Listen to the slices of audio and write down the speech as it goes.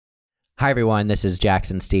Hi, everyone. This is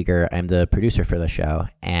Jackson Steger. I'm the producer for the show.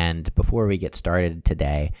 And before we get started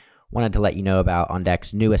today, wanted to let you know about On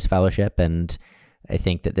Deck's newest fellowship, and I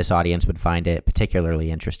think that this audience would find it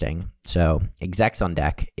particularly interesting. So Execs on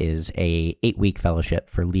Deck is a 8-week fellowship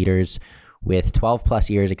for leaders with 12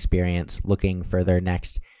 plus years experience looking for their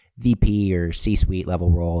next VP or C-suite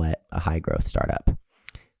level role at a high growth startup.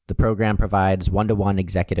 The program provides one-to-one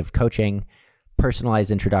executive coaching,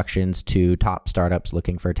 personalized introductions to top startups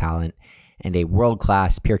looking for talent, and a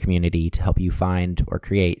world-class peer community to help you find or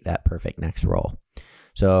create that perfect next role.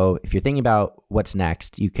 So if you're thinking about what's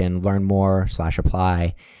next, you can learn more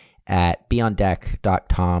 /apply at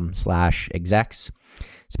beondeck.com/execs.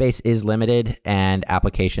 Space is limited, and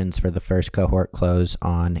applications for the first cohort close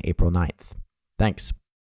on April 9th. Thanks.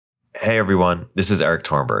 Hey everyone, this is Eric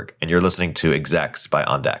Tornberg, and you're listening to Execs by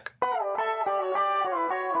On Deck.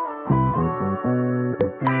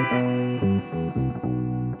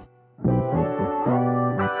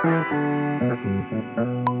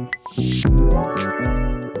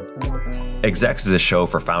 Execs is a show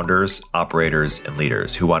for founders, operators, and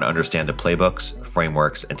leaders who want to understand the playbooks,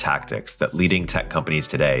 frameworks, and tactics that leading tech companies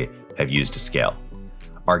today have used to scale.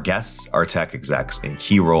 Our guests are tech execs in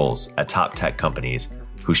key roles at top tech companies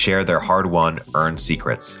who share their hard-won, earned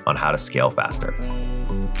secrets on how to scale faster.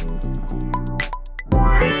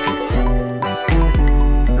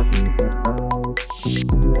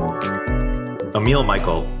 Emil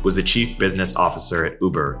Michael was the chief business officer at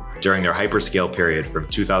Uber during their hyperscale period from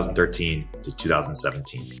 2013 to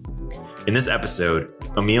 2017. In this episode,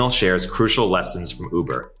 Emil shares crucial lessons from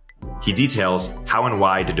Uber. He details how and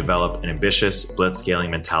why to develop an ambitious blitzscaling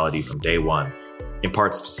mentality from day one,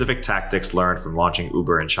 imparts specific tactics learned from launching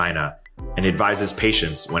Uber in China, and advises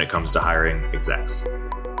patience when it comes to hiring execs.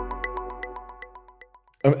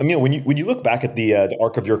 Emil, when you look back at the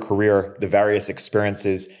arc of your career, the various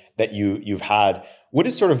experiences that you've had, what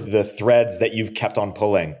is sort of the threads that you've kept on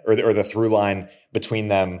pulling, or the through line between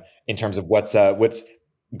them in terms of what's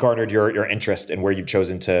garnered your interest and where you've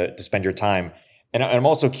chosen to spend your time? And I'm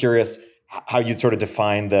also curious how you'd sort of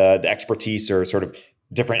define the expertise or sort of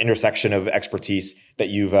different intersection of expertise that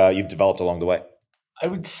you've developed along the way. I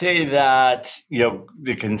would say that,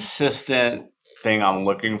 the consistent thing I'm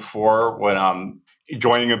looking for when I'm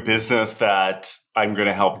joining a business that I'm going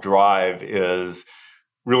to help drive is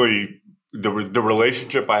really the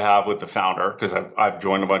relationship I have with the founder, because I've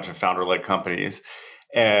joined a bunch of founder-led companies.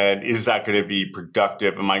 And is that going to be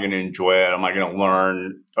productive? Am I going to enjoy it? Am I going to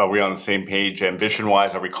learn? Are we on the same page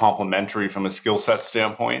ambition-wise? Are we complementary from a skill set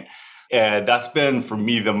standpoint? And that's been, for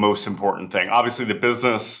me, the most important thing. Obviously, the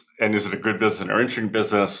business, and is it a good business or interesting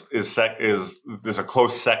business, is a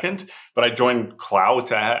close second. But I joined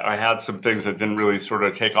Clout. I had some things that didn't really sort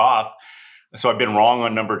of take off. So I've been wrong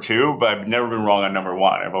on number 2, but I've never been wrong on number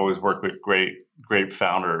 1. I've always worked with great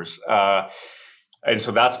founders. And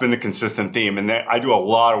so that's been the consistent theme. And then I do a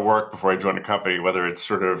lot of work before I join a company, whether it's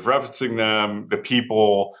sort of referencing them, the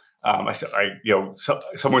people.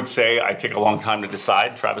 Some would say I take a long time to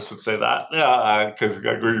decide. Travis would say that because he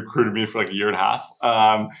recruited me for like a year and a half.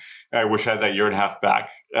 I wish I had that year and a half back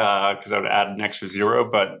because I would add an extra 0.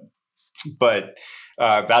 But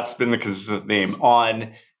that's been the consistent theme.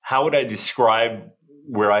 On how would I describe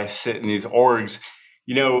where I sit in these orgs?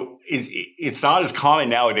 It's not as common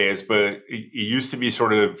nowadays, but it used to be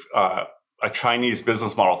sort of a Chinese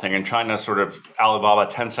business model thing. In China, sort of Alibaba,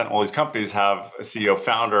 Tencent, all these companies have a CEO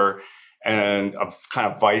founder and a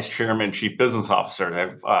kind of vice chairman, chief business officer. They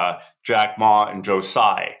have Jack Ma and Joe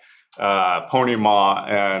Tsai, Pony Ma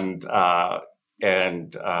and I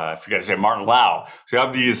forget to say Martin Lau. So you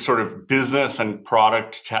have these sort of business and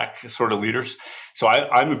product tech sort of leaders. So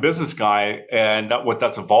I'm a business guy, and what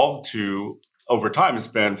that's evolved to over time has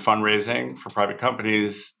been fundraising for private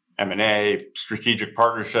companies, M&A, strategic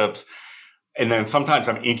partnerships. And then sometimes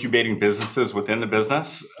I'm incubating businesses within the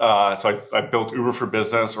business. So I built Uber for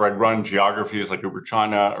Business, or I'd run geographies like Uber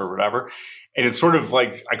China or whatever. And it's sort of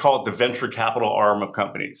like, I call it the venture capital arm of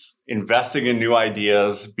companies, investing in new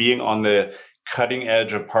ideas, being on the cutting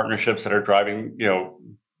edge of partnerships that are driving,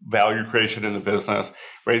 value creation in the business,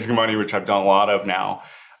 raising money, which I've done a lot of now.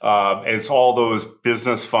 And it's all those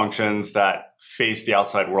business functions that face the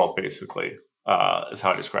outside world, basically, is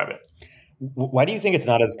how I describe it. Why do you think it's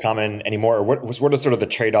not as common anymore? Or what are sort of the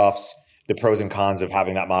trade-offs, the pros and cons of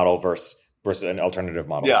having that model versus an alternative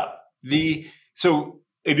model? Yeah. So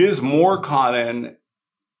it is more common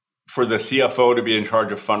for the CFO to be in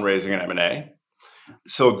charge of fundraising and M&A.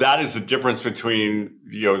 So that is the difference between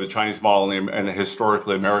the Chinese model and the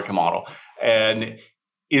historically American model. And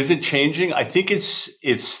is it changing? I think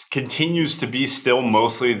it's continues to be still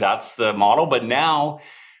mostly that's the model. But now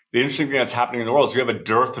the interesting thing that's happening in the world is you have a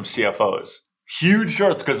dearth of CFOs. Huge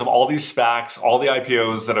dearth because of all these SPACs, all the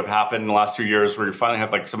IPOs that have happened in the last 2 years, where you finally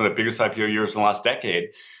had like some of the biggest IPO years in the last decade.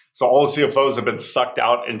 So all the CFOs have been sucked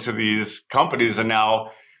out into these companies. And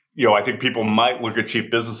now, I think people might look at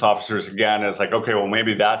chief business officers again as like, okay, well,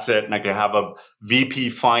 maybe that's it. And I can have a VP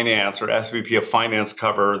finance or SVP of finance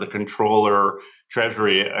cover the controller,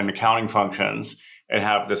 treasury, and accounting functions, and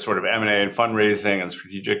have this sort of M&A and fundraising and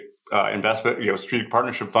strategic investment, strategic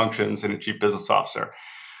partnership functions, and a chief business officer.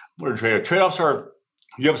 What trade-offs are,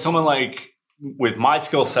 you have someone like, with my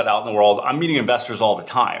skill set out in the world, I'm meeting investors all the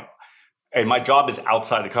time. And my job is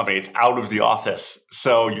outside the company. It's out of the office.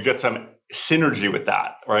 So you get some synergy with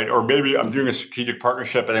that, right? Or maybe I'm doing a strategic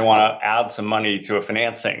partnership and they want to add some money to a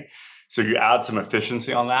financing. So you add some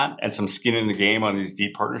efficiency on that and some skin in the game on these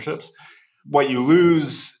deep partnerships. What you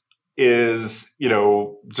lose is,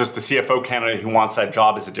 just the CFO candidate who wants that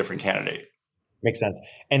job is a different candidate. Makes sense.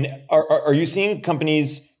 And are you seeing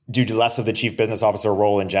companies do less of the chief business officer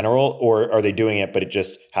role in general, or are they doing it, but it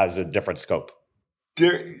just has a different scope?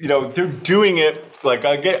 They're doing it. Like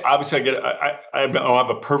I don't have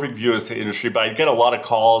a perfect view as to industry, but I get a lot of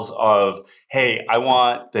calls of, hey, I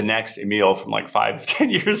want the next Emil from like 5 to 10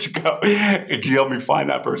 years ago. Can you help me find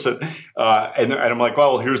that person? And I'm like,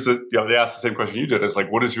 well, here's they asked the same question you did. It's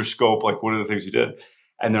like, what is your scope? Like, what are the things you did?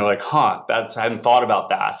 And they're like, I hadn't thought about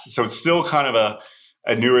that. So it's still kind of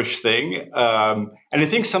a newish thing. And I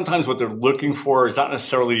think sometimes what they're looking for is not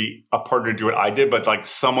necessarily a partner to do what I did, but like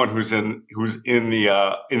someone who's in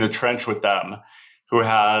the trench with them, who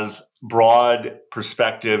has broad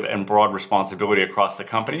perspective and broad responsibility across the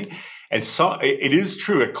company. And so it is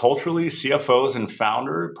true that culturally, CFOs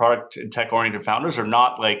and product and tech oriented founders are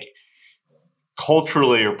not like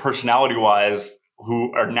culturally or personality wise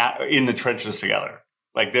who are not in the trenches together.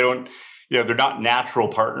 Like they're not natural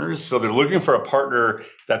partners. So they're looking for a partner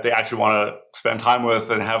that they actually want to spend time with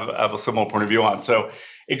and have a similar point of view on. So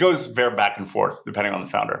it goes very back and forth depending on the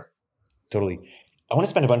founder. Totally. I want to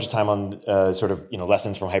spend a bunch of time on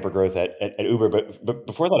lessons from hypergrowth at Uber. But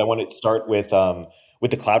before that, I want to start with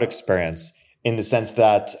the cloud experience, in the sense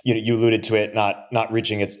that you alluded to it not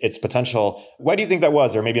reaching its potential. Why do you think that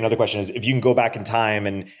was? Or maybe another question is, if you can go back in time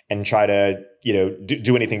and try to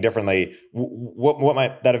do anything differently, what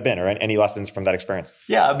might that have been, or any lessons from that experience?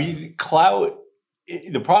 Yeah, I mean, cloud.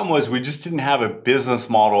 The problem was we just didn't have a business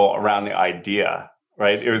model around the idea,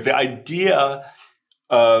 right? It was the idea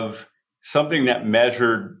of something that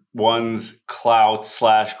measured one's clout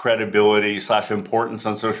 / credibility / importance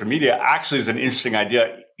on social media. Actually is an interesting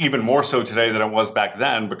idea, even more so today than it was back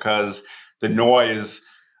then, because the noise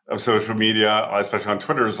of social media, especially on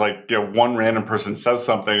Twitter, is like, one random person says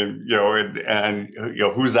something, and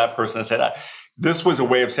who's that person to say that? This was a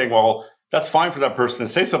way of saying, well, that's fine for that person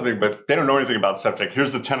to say something, but they don't know anything about the subject.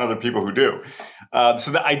 Here's the 10 other people who do.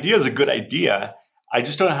 So the idea is a good idea. I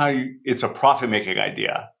just don't know how it's a profit-making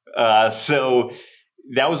idea. So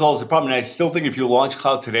that was always the problem. And I still think if you launch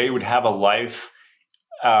cloud today, it would have a life.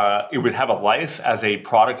 It would have a life as a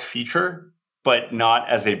product feature, but not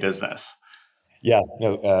as a business. Yeah,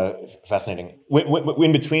 fascinating.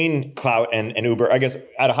 When between cloud and Uber, I guess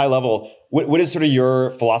at a high level, what is sort of your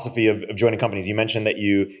philosophy of joining companies? You mentioned that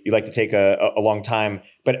you like to take a long time,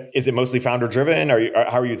 but is it mostly founder driven?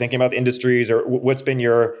 How are you thinking about the industries, or what's been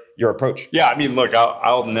your approach? Yeah, I mean, look,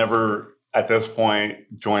 I'll never at this point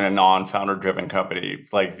join a non-founder driven company.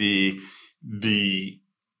 Like the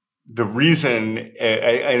reason,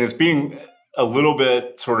 and it's being a little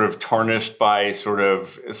bit sort of tarnished by sort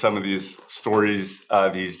of some of these stories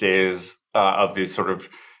these days of the sort of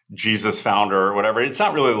Jesus founder or whatever. It's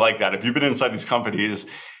not really like that. If you've been inside these companies,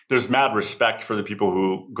 there's mad respect for the people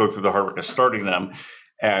who go through the hard work of starting them,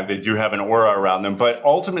 and they do have an aura around them. But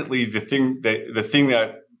ultimately, the thing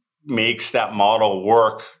that makes that model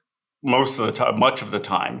work much of the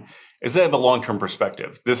time, is they have a long-term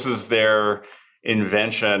perspective. This is their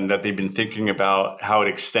invention that they've been thinking about how it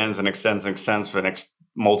extends and extends and extends for the next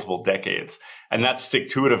multiple decades. And that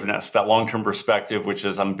stick-to-itiveness, that long-term perspective, which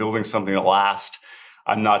is I'm building something that lasts,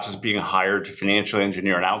 I'm not just being hired to financially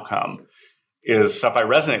engineer an outcome, is stuff I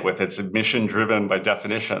resonate with. It's mission-driven by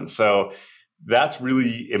definition. So that's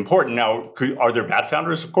really important. Now, are there bad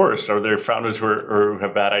founders? Of course. Are there founders who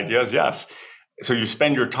have bad ideas? Yes. So you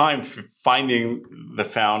spend your time finding the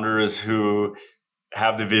founders who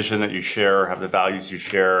have the vision that you share, have the values you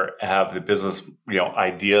share, have the business,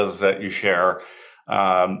 ideas that you share.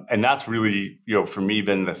 And that's really, for me,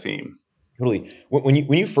 been the theme. Totally. When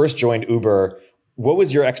you first joined Uber, what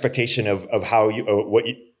was your expectation of how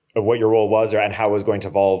what your role was, and how it was going to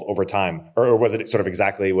evolve over time, or was it sort of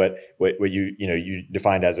exactly what you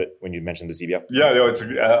defined as it when you mentioned the CBO? Yeah, no,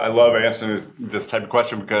 I love answering this type of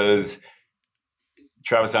question because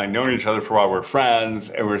Travis and I known each other for a while. We're friends,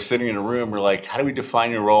 and we're sitting in a room. We're like, how do we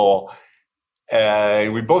define your role?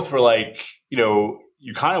 And we both were like,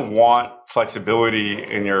 you kind of want flexibility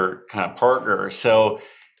in your kind of partner. So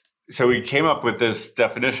we came up with this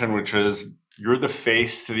definition, which is you're the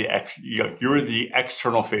face to you're the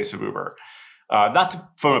external face of Uber.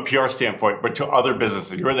 From a PR standpoint, but to other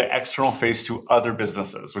businesses. You're the external face to other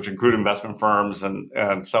businesses, which include investment firms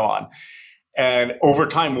and so on. And over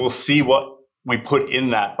time, we'll see what we put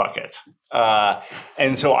in that bucket.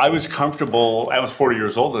 And so I was comfortable, I was 40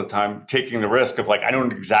 years old at the time, taking the risk of I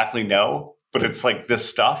don't exactly know, but it's this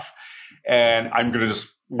stuff. And I'm going to just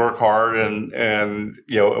work hard and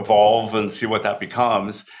evolve and see what that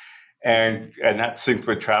becomes. And that synced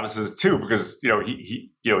with Travis's too, because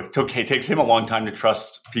it takes him a long time to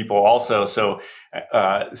trust people also. So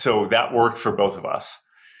that worked for both of us.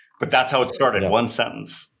 But that's how it started. One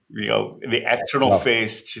sentence. The external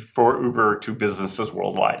face for Uber to businesses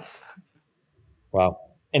worldwide. Wow.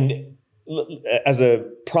 And as a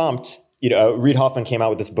prompt, Reid Hoffman came out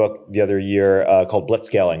with this book the other year called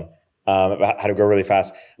Blitzscaling. How to grow really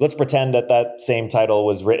fast. Let's pretend that same title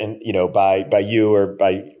was written, by you or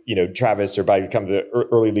by, Travis or by kind of the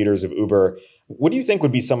early leaders of Uber. What do you think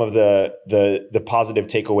would be some of the positive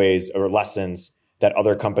takeaways or lessons that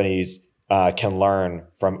other companies can learn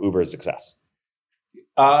from Uber's success?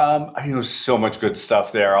 There's so much good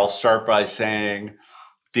stuff there. I'll start by saying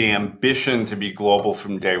the ambition to be global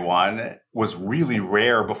from day one was really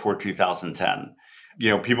rare before 2010.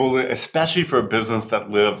 People, especially for a business that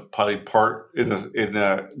lived probably part in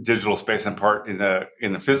the digital space and part in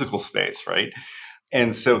the physical space, right?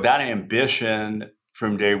 And so that ambition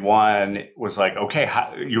from day one was okay,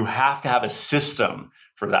 you have to have a system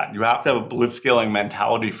for that. You have to have a blitzscaling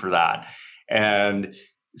mentality for that. And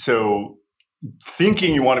so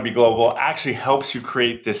thinking you want to be global actually helps you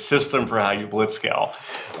create this system for how you blitzscale,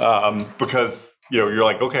 because you're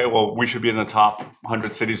okay, well, we should be in the top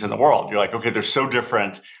 100 cities in the world. You're okay, they're so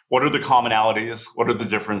different. What are the commonalities? What are the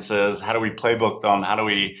differences? How do we playbook them? How do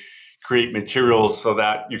we create materials so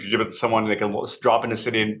that you can give it to someone, they can drop in a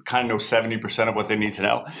city and kind of know 70% of what they need to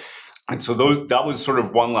know? And so that was sort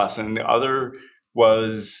of one lesson. The other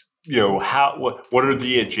was, what are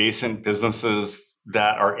the adjacent businesses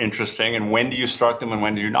that are interesting, and when do you start them and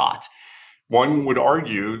when do you not? One would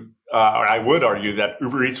argue, or I would argue, that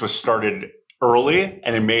Uber Eats was started early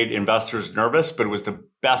and it made investors nervous, but it was the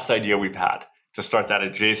best idea we've had to start that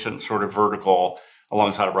adjacent sort of vertical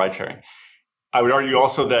alongside of ride sharing. I would argue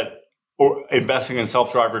also that investing in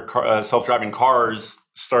self-driving cars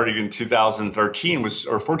starting in 2013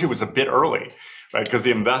 or 14 was a bit early, right? Because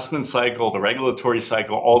the investment cycle, the regulatory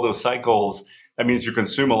cycle, all those cycles, that means you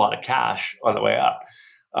consume a lot of cash on the way up.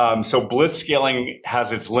 So blitzscaling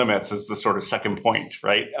has its limits, is the sort of second point,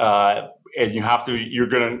 right? And you're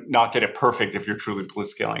going to not get it perfect if you're truly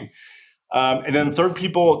blitzscaling. And then third,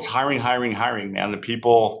 it's hiring, man. The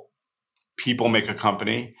people make a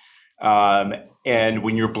company. And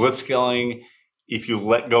when you're blitzscaling, if you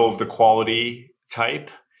let go of the quality type,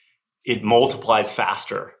 it multiplies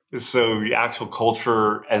faster. So the actual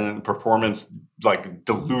culture and performance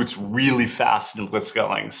dilutes really fast in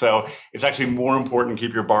blitzscaling. So it's actually more important to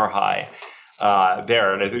keep your bar high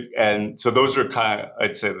there. And so those are kind of,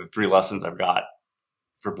 I'd say, the three lessons I've got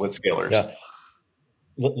for blitzscalers. Yeah.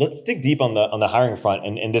 Let's dig deep on the hiring front.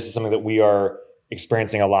 And this is something that we are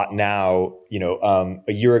experiencing a lot now. A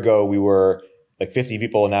year ago, we were 50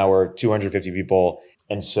 people. Now we're 250 people.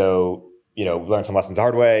 And so, learn some lessons the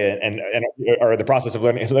hard way and are in the process of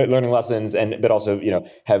learning lessons, but also,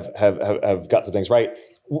 have got some things right.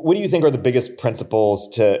 What do you think are the biggest principles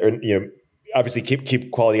to, obviously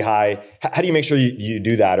keep quality high? How do you make sure you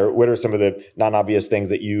do that? Or what are some of the non-obvious things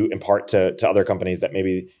that you impart to other companies that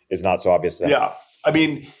maybe is not so obvious to them? Yeah.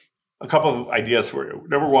 A couple of ideas for you.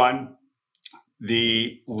 Number one,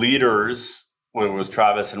 the leaders, whether it was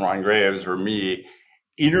Travis and Ryan Graves or me,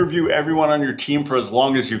 interview everyone on your team for as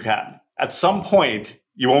long as you can. At some point,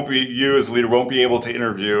 you as a leader won't be able to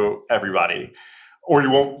interview everybody, or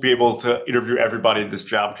you won't be able to interview everybody in this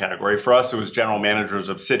job category. For us, it was general managers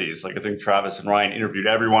of cities. I think Travis and Ryan interviewed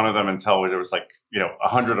every one of them until there was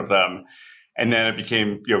 100 of them. And then it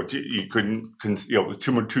became, you couldn't, it was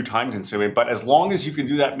too time consuming. But as long as you can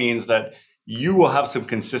do that means that you will have some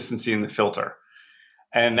consistency in the filter.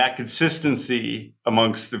 And that consistency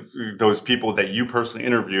amongst those people that you personally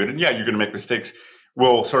interviewed, and you're going to make mistakes,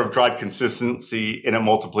 will sort of drive consistency in a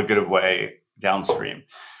multiplicative way downstream.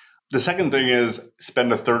 The second thing is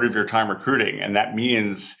spend a third of your time recruiting. And that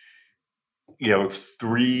means,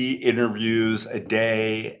 3 interviews a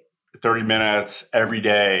day, 30 minutes every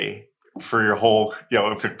day for your whole,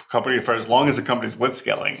 if the company, for as long as the company's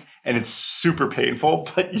blitzscaling. And it's super painful,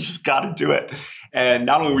 but you just got to do it. And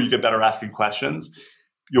not only will you get better asking questions,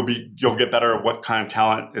 you'll get better at what kind of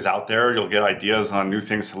talent is out there. You'll get ideas on new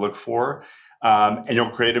things to look for, and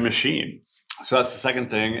you'll create a machine. So that's the second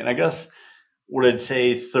thing. And I guess what I'd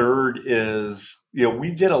say third is,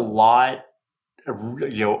 we did a lot,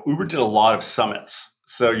 Uber did a lot of summits.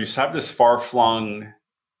 So you have this far-flung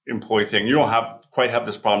employee thing. You don't quite have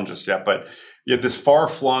this problem just yet, but you have this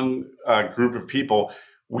far-flung group of people.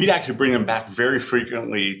 We'd actually bring them back very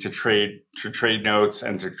frequently to trade notes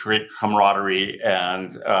and to trade camaraderie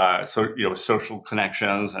and social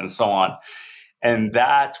connections and so on. And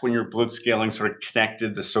that's when your blitzscaling sort of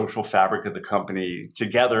connected the social fabric of the company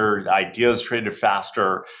together. Ideas traded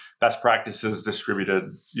faster, best practices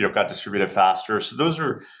got distributed faster. So those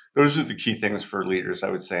are the key things for leaders, I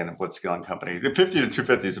would say, in a blitzscaling company. The 50 to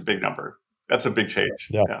 250 is a big number. That's a big change.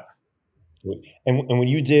 Yeah. And when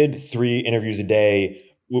you did 3 interviews a day,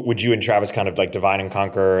 would you and Travis kind of like divide and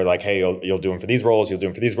conquer, like, hey, you'll do them for these roles, you'll do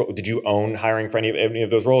them for these roles? Did you own hiring for any of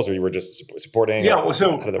those roles, or you were just supporting? Yeah, well,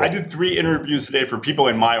 so I did 3 interviews a day for people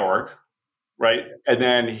in my org, right? And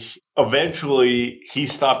then eventually he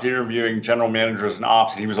stopped interviewing general managers and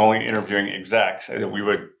ops, and he was only interviewing execs. And then we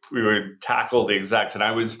would tackle the execs, and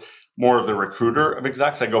I was more of the recruiter of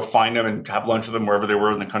execs. I'd go find them and have lunch with them wherever they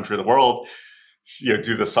were in the country or the world.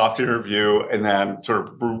 Do the soft interview and then sort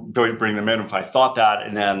of bring them in if I thought that.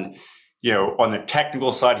 And then, on the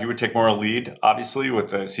technical side, he would take more of a lead, obviously, with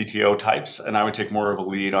the CTO types, and I would take more of a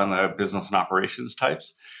lead on the business and operations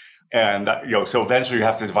types. And that, so eventually you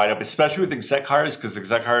have to divide up, especially with exec hires, because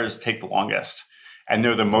exec hires take the longest, and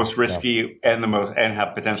they're the most risky and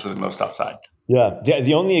have potentially the most upside. Yeah,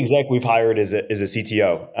 the only exec we've hired is a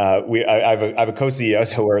CTO. I have a co-CEO,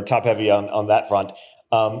 so we're top heavy on that front.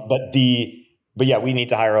 But yeah, we need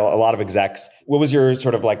to hire a lot of execs. What was your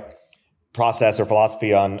sort of like process or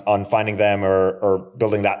philosophy on finding them or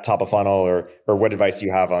building that top of funnel, or what advice do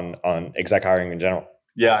you have on exec hiring in general?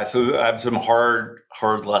 Yeah, so I have some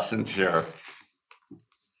hard lessons here,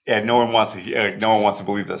 and no one wants to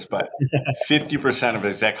believe this, but 50% of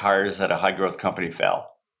exec hires at a high growth company fail.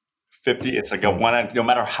 50, it's like no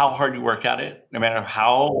matter how hard you work at it, no matter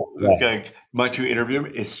how much you interview,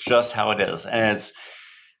 it's just how it is, and it's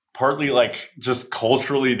partly like just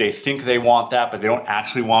culturally, they think they want that, but they don't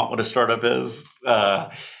actually want what a startup is,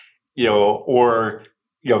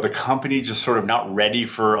 the company just sort of not ready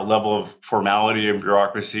for a level of formality and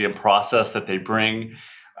bureaucracy and process that they bring,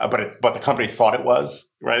 but the company thought it was,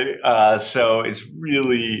 right? So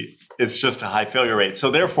it's just a high failure rate.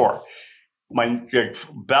 So therefore, my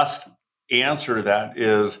best answer to that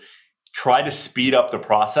is try to speed up the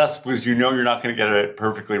process, because you're not going to get it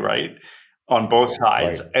perfectly right on both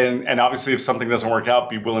sides. Right. And obviously, if something doesn't work out,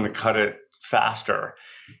 be willing to cut it faster.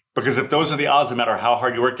 Because if those are the odds, no matter how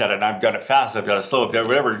hard you worked at it, and I've done it fast, I've done it slow,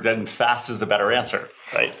 whatever, then fast is the better answer,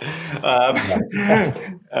 right?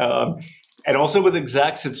 And also with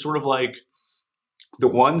execs, it's sort of like the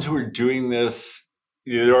ones who are doing this,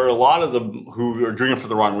 there are a lot of them who are doing it for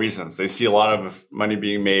the wrong reasons. They see a lot of money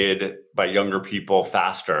being made by younger people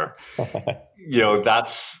faster.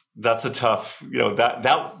 That's a tough,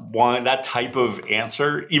 that type of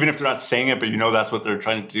answer, even if they're not saying it, but that's what they're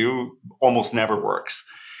trying to do, almost never works.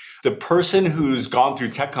 The person who's gone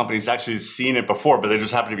through tech companies actually has seen it before, but they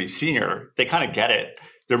just happen to be senior. They kind of get it.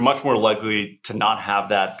 They're much more likely to not have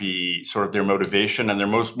that be sort of their motivation, and they're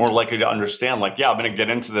more likely to understand, like, yeah, I'm going to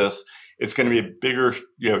get into this. It's going to be a bigger,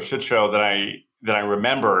 shit show than I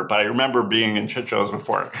remember, but I remember being in shit shows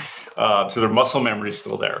before. So their muscle memory is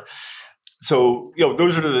still there. So,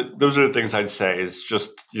 those are the things I'd say is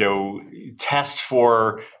just, test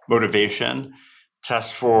for motivation,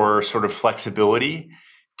 test for sort of flexibility,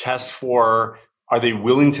 test for, are they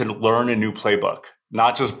willing to learn a new playbook,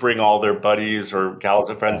 not just bring all their buddies or gals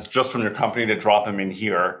and friends just from their company to drop them in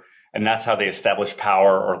here. And that's how they establish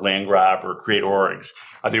power or land grab or create orgs.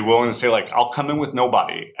 Are they willing to say, like, I'll come in with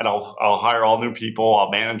nobody and I'll hire all new people. I'll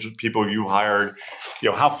manage people you hired.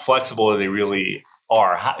 How flexible are they really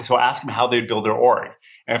are? So ask them how they build their org.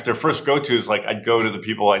 And if their first go-to is like, I'd go to the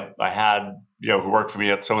people I had, who worked for me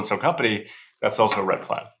at so-and-so company, that's also a red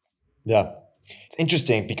flag. Yeah. It's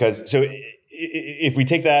interesting because if we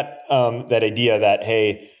take that idea that,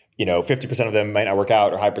 hey, 50% of them might not work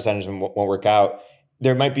out or high percentage of them won't work out,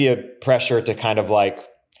 there might be a pressure to kind of like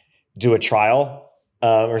do a trial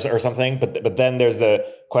or something. But then there's the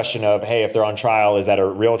question of, hey, if they're on trial, is that a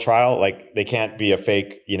real trial? Like they can't be a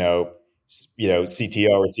fake, CTO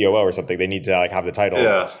or COO or something. They need to like have the title.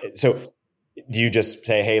 Yeah. So do you just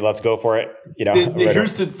say, hey, let's go for it? Right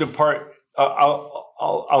Here's the part.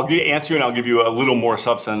 I'll answer you, and I'll give you a little more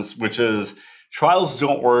substance, which is trials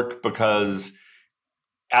don't work because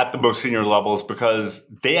at the most senior levels, because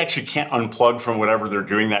they actually can't unplug from whatever they're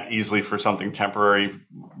doing that easily for something temporary.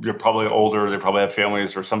 You're probably older, they probably have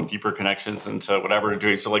families or some deeper connections into whatever they're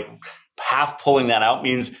doing. So like half pulling that out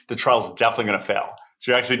means the trial's definitely going to fail.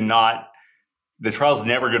 So you're actually the trial's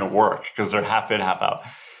never going to work because they're half in, half out.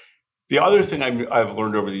 The other thing I've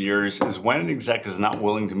learned over the years is when an exec is not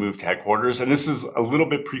willing to move to headquarters, and this is a little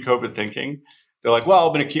bit pre-COVID thinking, they're like, well,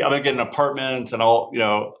 I'm going to get an apartment and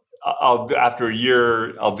I'll after a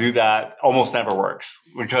year, I'll do that. Almost never works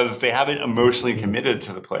because they haven't emotionally committed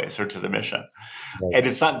to the place or to the mission. Right. And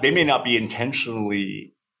it's not, they may not be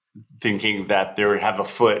intentionally thinking that they have a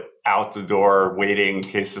foot out the door waiting in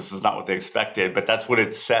case this is not what they expected, but that's what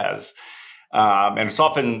it says. And it's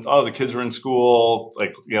often, the kids are in school,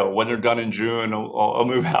 like, when they're done in June, I'll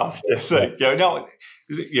move out. It's like,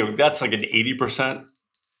 that's like an 80%,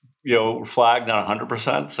 flag, not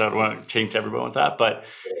 100%. So I don't want to taint everyone with that, but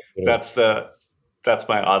that's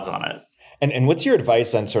my odds on it. And what's your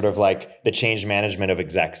advice on sort of like the change management of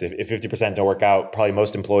execs? If 50% don't work out, probably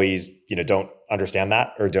most employees, don't understand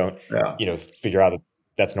that or don't, figure out that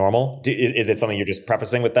that's normal. Is it something you're just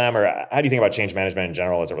prefacing with them, or how do you think about change management in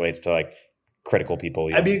general as it relates to like critical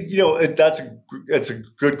people? I mean, it's a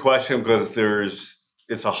good question because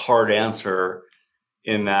it's a hard answer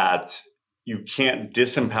in that you can't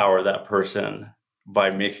disempower that person by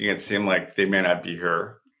making it seem like they may not be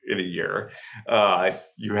here in a year.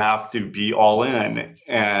 You have to be all in,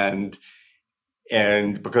 and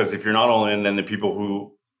because if you're not all in, then the people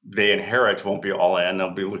who they inherit won't be all in.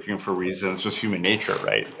 They'll be looking for reasons. It's just human nature,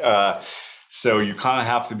 right? So you kind of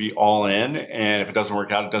have to be all in, and if it doesn't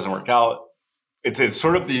work out, it doesn't work out. It's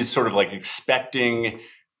sort of these sort of like expecting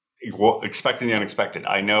the unexpected.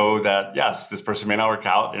 I know that, yes, this person may not work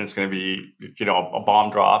out and it's going to be, a bomb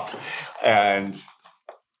dropped and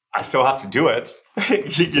I still have to do it,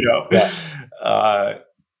 Yeah.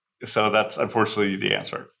 So that's unfortunately the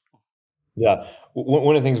answer. Yeah.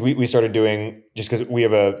 One of the things we started doing, just because we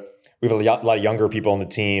have a lot of younger people on the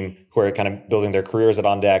team who are kind of building their careers at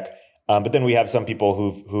On Deck. But then we have some people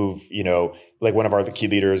who've like one of our key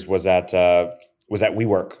leaders was at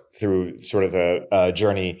WeWork through sort of the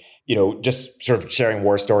journey, just sort of sharing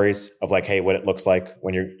war stories of like, hey, what it looks like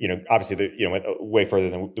when you're, obviously went way further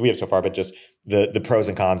than we have so far, but just the pros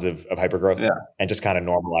and cons of hypergrowth, and just kind of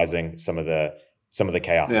normalizing some of the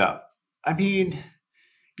chaos. Yeah. I mean,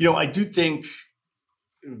 I do think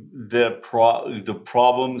the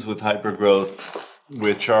problems with hypergrowth,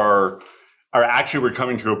 which are actually, we're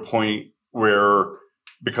coming to a point where,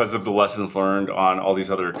 because of the lessons learned on all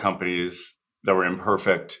these other companies that were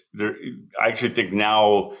imperfect, I actually think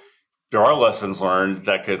now there are lessons learned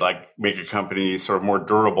that could like make a company sort of more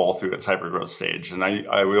durable through its hypergrowth stage. And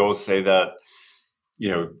I would always say that,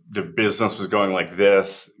 the business was going like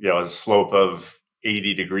this, a slope of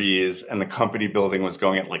 80 degrees, and the company building was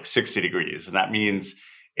going at like 60 degrees. And that means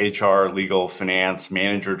HR, legal, finance,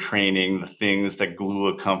 manager training, the things that glue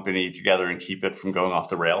a company together and keep it from going off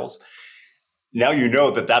the rails. Now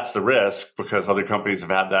that that's the risk because other companies have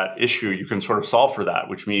had that issue. You can sort of solve for that,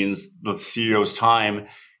 which means the CEO's time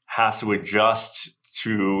has to adjust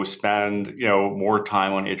to spend, more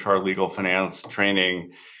time on HR, legal, finance,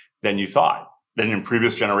 training than you thought, than in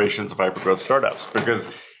previous generations of hypergrowth startups, because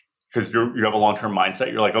you have a long-term mindset.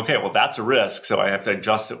 You're like, okay, well, that's a risk, so I have to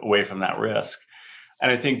adjust away from that risk. And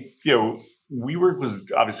I think, WeWork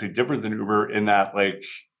was obviously different than Uber in that, like,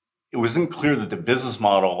 it wasn't clear that the business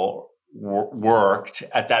model worked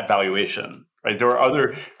at that valuation, right?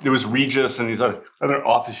 There was Regus and these other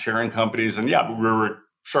office sharing companies, and we were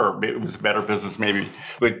sure it was a better business maybe,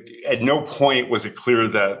 but at no point was it clear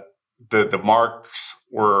that the marks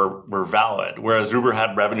were valid. Whereas Uber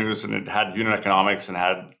had revenues and it had unit economics and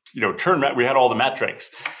had churn. We had all the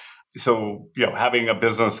metrics. So having a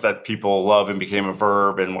business that people love and became a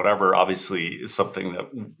verb and whatever obviously is something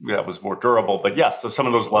that was more durable. But yes, so some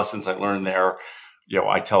of those lessons I learned there,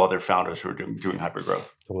 I tell other founders who are doing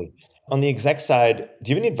hypergrowth. Totally. On the exec side,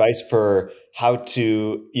 do you have any advice for how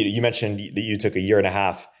to? You mentioned that you took a year and a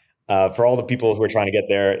half. For all the people who are trying to get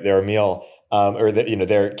their Emil or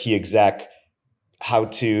their key exec, how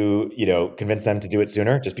to convince them to do it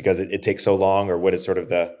sooner, just because it takes so long, or what is sort of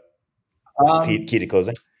the key to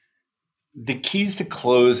closing? The keys to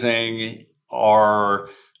closing are,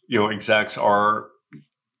 execs are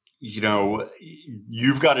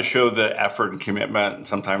you've got to show the effort and commitment. And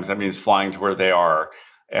sometimes that means flying to where they are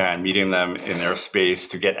and meeting them in their space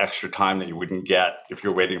to get extra time that you wouldn't get if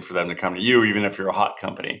you're waiting for them to come to you, even if you're a hot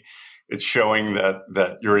company. It's showing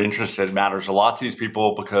that you're interested matters a lot to these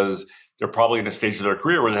people because they're probably in a stage of their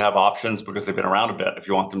career where they have options because they've been around a bit if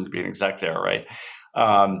you want them to be an exec there, right?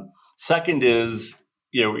 Second is,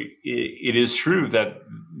 it is true that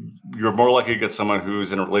you're more likely to get someone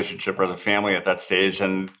who's in a relationship or as a family at that stage,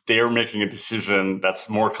 and they're making a decision that's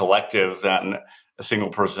more collective than a single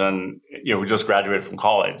person, who just graduated from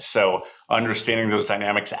college. So understanding those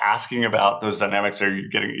dynamics, asking about those dynamics, are you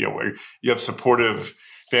getting, where you have supportive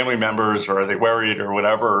family members, or are they worried or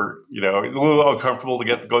whatever, a little uncomfortable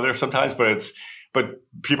to go there sometimes, but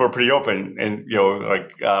people are pretty open and,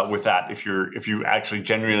 with that, if you actually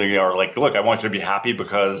genuinely are like, look, I want you to be happy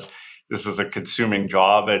because this is a consuming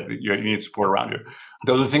job and you need support around you.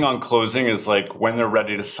 The other thing on closing is like when they're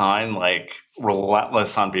ready to sign, like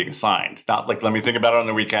relentless on being signed. Not like, let me think about it on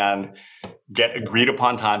the weekend, get agreed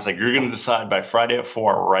upon times. Like you're going to decide by Friday at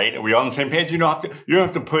 4, right? Are we on the same page? You don't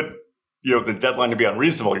have to put, the deadline to be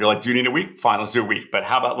unreasonable. You're like, do you need a week? Fine, let's do a week. But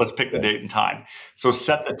how about let's pick the date and time. So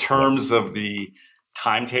set the terms of the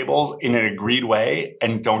timetable in an agreed way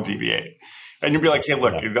and don't deviate. And you'll be like, hey,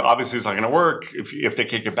 look, obviously it's not going to work if they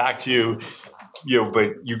can't get back to you,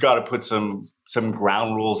 but you got to put some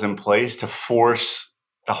ground rules in place to force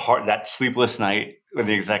that sleepless night when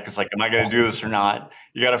the exec is like, am I going to do this or not?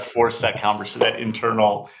 You got to force that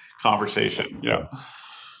internal conversation.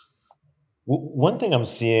 One thing I'm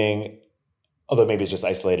seeing, although maybe it's just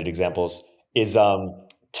isolated examples, is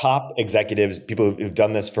top executives, people who've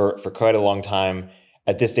done this for quite a long time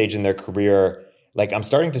at this stage in their career. Like I'm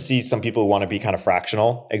starting to see some people who want to be kind of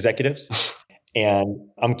fractional executives. And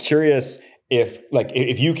I'm curious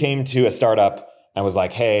if you came to a startup and was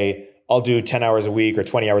like, hey, I'll do 10 hours a week or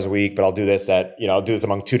 20 hours a week, but I'll do this I'll do this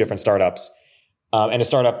among 2 different startups. And a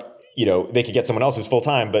startup, they could get someone else who's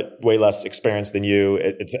full-time, but way less experienced than you,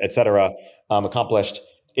 et cetera, accomplished.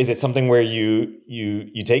 Is it something where you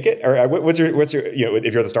take it, or what's your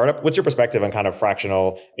if you're the startup, what's your perspective on kind of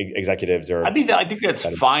fractional executives? Or I think that's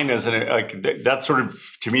fine that sort of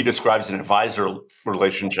to me describes an advisor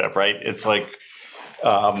relationship, right? It's like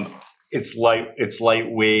it's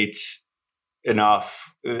lightweight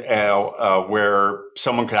enough where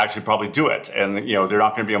someone could actually probably do it, and they're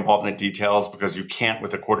not going to be involved in the details because you can't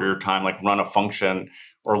with a quarter of your time like run a function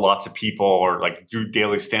or lots of people or like do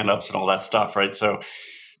daily stand-ups and all that stuff, right? So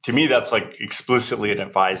to me, that's like explicitly an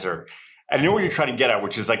advisor. And I know what you're trying to get at,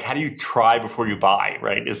 which is like, how do you try before you buy,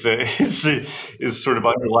 right? Is sort of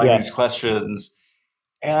underlying these questions.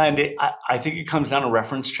 And I think it comes down to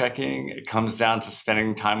reference checking. It comes down to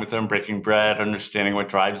spending time with them, breaking bread, understanding what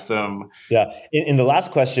drives them. Yeah. In the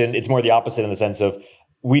last question, it's more the opposite in the sense of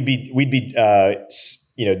we'd be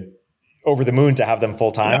over the moon to have them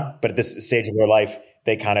full time, but at this stage of their life,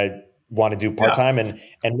 they kind of want to do part-time. And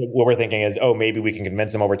what we're thinking is, maybe we can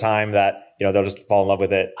convince them over time that, they'll just fall in love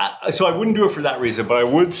with it. So I wouldn't do it for that reason, but I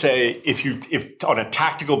would say if on a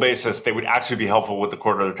tactical basis, they would actually be helpful with the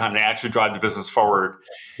quarter of the time. They actually drive the business forward.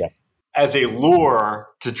 Yeah. As a lure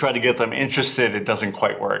to try to get them interested, it doesn't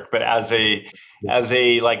quite work. But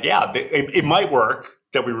it might work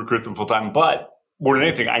that we recruit them full-time, but more than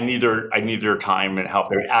anything, I need their time and help.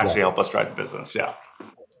 They would actually help us drive the business. Yeah.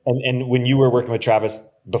 And when you were working with Travis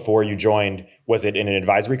before you joined, was it in an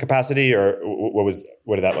advisory capacity, or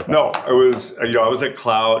what did that look like? No, I was at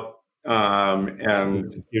Clout,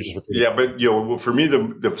 and you're just recruiting. but for me,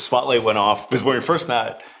 the spotlight went off because when we first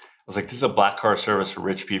met, I was like, "This is a black car service for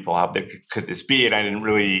rich people. How big could this be?" And I didn't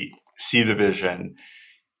really see the vision.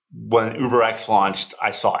 When UberX launched, I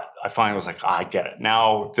saw it. I finally was like, I get it.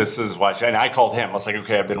 Now this is why. And I called him. I was like,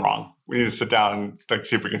 okay, I've been wrong. We need to sit down and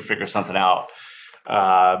see if we can figure something out.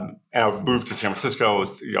 And I moved to San Francisco.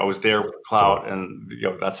 I was there for Clout, and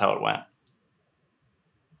that's how it went.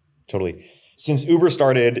 Totally. Since Uber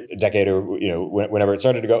started a decade, or whenever it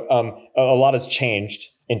started to go, a lot has changed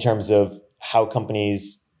in terms of how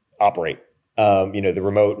companies operate. The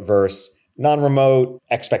remote versus non-remote,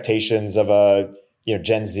 expectations of a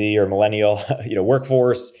Gen Z or millennial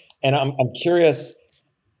workforce. And I'm curious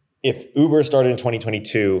if Uber started in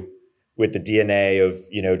 2022 with the DNA of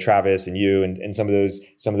Travis and you and some of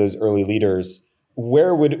those early leaders,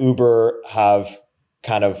 where would Uber have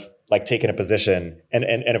kind of like taken a position?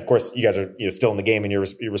 And of course, you guys are still in the game in your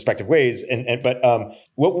respective ways. But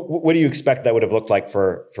what do you expect that would have looked like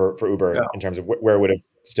for Uber in terms of where it would have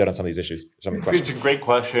stood on some of these issues? It's a great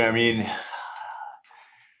question. I mean,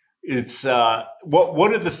 it's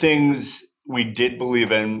one of the things we did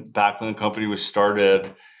believe in back when the company was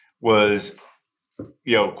started was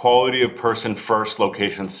quality of person first,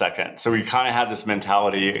 location second. So we kind of had this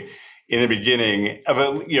mentality in the beginning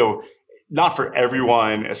of not for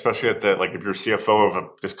everyone, especially at the, like, if you're CFO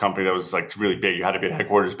of this company that was like really big, you had to be at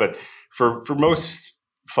headquarters. But for most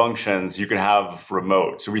functions, you can have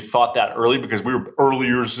remote. So we thought that early because we were early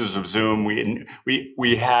users of Zoom.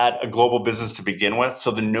 We had a global business to begin with.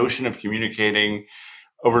 So the notion of communicating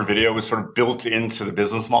over video was sort of built into the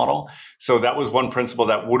business model. So that was one principle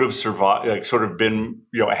that would have survived, like sort of been,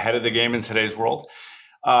 ahead of the game in today's world.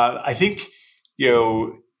 I think,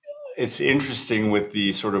 it's interesting with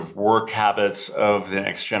the sort of work habits of the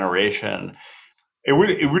next generation. It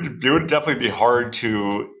would definitely be hard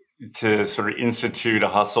to sort of institute a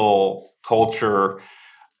hustle culture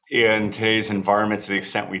in today's environment to the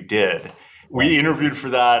extent we did. We interviewed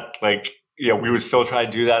for that, we would still try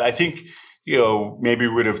to do that. I think, maybe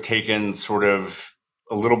we would have taken sort of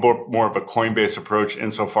a little bit more of a Coinbase approach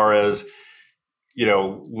insofar as,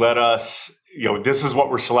 let us, this is what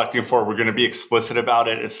we're selecting for. We're going to be explicit about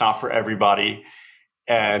it. It's not for everybody,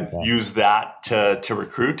 and use that to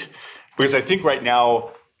recruit. Because I think right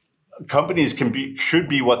now companies should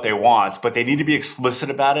be what they want, but they need to be explicit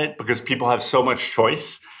about it because people have so much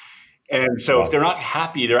choice. And so if they're not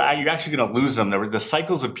happy, you're actually going to lose them. The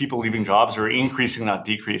cycles of people leaving jobs are increasing, not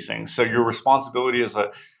decreasing. So your responsibility as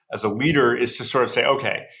a leader is to sort of say,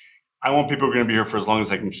 okay, I want people who are going to be here for as long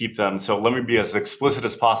as I can keep them. So let me be as explicit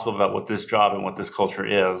as possible about what this job and what this culture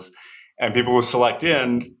is. And people who select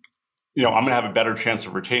in, I'm going to have a better chance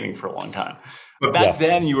of retaining for a long time. But back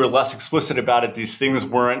then, you were less explicit about it. These things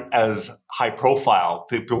weren't as high profile,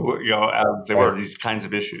 people, as they were, these kinds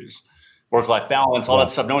of issues. Work-life balance, all that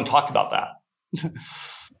stuff. No one talked about that.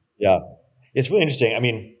 Yeah. It's really interesting. I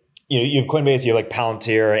mean, you have Coinbase, you have like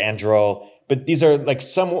Palantir, Anduril, but these are like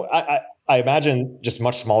I imagine just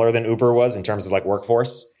much smaller than Uber was in terms of like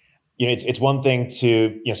workforce. It's one thing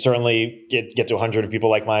to, certainly get to 100 of people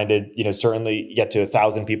like-minded, certainly get to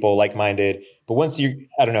 1,000 people like-minded. But once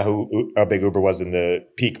I don't know how big Uber was in the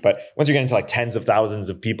peak, but once you're getting to like tens of thousands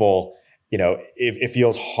of people, it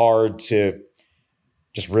feels hard to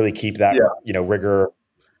just really keep that, rigor,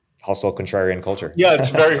 hustle, contrarian culture. Yeah, it's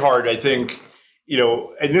very hard. I think,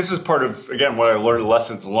 and this is part of, again, what I learned,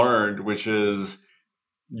 lessons learned, which is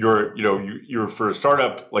you're for a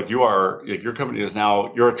startup like you are, like your company is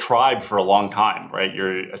now, you're a tribe for a long time, right?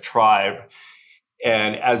 You're a tribe.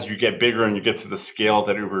 And as you get bigger and you get to the scale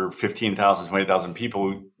that over 15,000, 20,000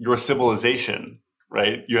 people, you're a civilization,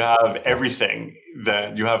 right? You have everything,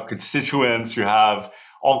 that you have constituents, you have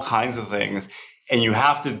all kinds of things. And you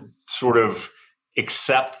have to sort of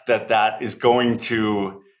accept that is going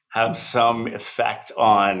to have some effect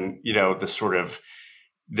on, the sort of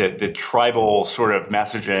the tribal sort of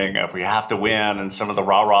messaging of we have to win, and some of the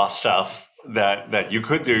rah-rah stuff that you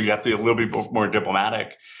could do. You have to be a little bit more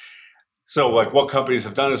diplomatic. So like what companies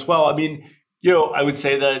have done as well. I mean, I would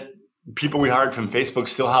say that people we hired from Facebook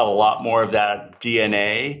still have a lot more of that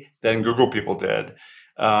DNA than Google people did.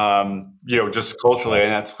 Just culturally,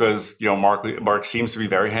 and that's because, Mark seems to be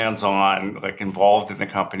very hands-on, like involved in the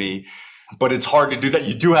company, but it's hard to do that.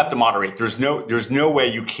 You do have to moderate. There's no way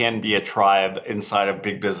you can be a tribe inside a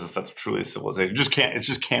big business that's truly a civilization. It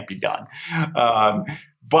just can't be done.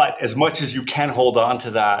 But as much as you can hold on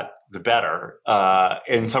to that, the better.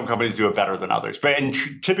 And some companies do it better than others. But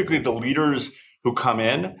typically the leaders who come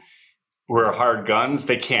in who are hired guns,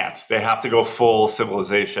 they can't. They have to go full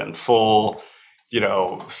civilization, full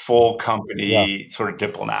company sort of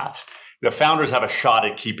diplomat. The founders have a shot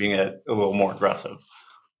at keeping it a little more aggressive.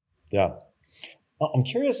 Yeah. I'm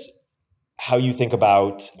curious how you think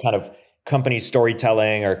about kind of company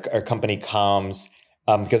storytelling or company comms,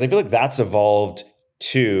 because I feel like that's evolved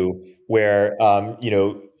too, where,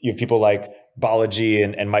 you have people like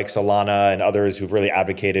Balaji and Mike Solana and others who've really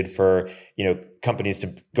advocated for, companies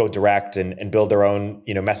to go direct and build their own,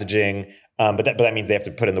 messaging. But that means they have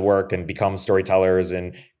to put in the work and become storytellers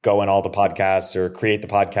and go on all the podcasts or create the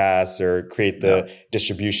podcasts or create the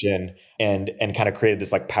distribution and kind of created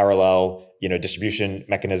this like parallel, distribution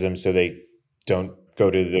mechanism so they don't go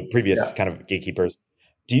to the previous kind of gatekeepers.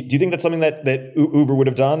 Do you think that's something that Uber would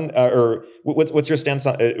have done, or what's your stance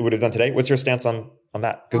on would have done today? What's your stance on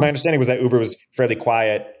that? Because my understanding was that Uber was fairly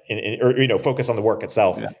quiet or focused on the work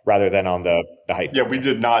itself rather than on the hype. Yeah, we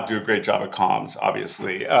did not do a great job at comms,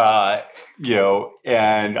 obviously. And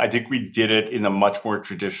I think we did it in a much more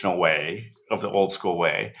traditional way, of the old school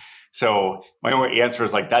way. So my only answer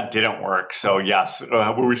is like that didn't work. So yes,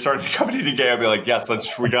 when we started the company today, I'd be like,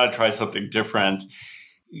 yes, we got to try something different.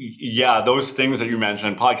 Yeah, those things that you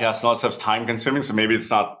mentioned, podcasts and all that stuff's time consuming. So maybe it's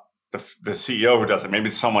not the CEO who does it. Maybe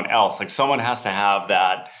it's someone else. Like someone has to have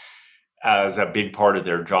that as a big part of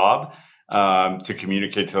their job, to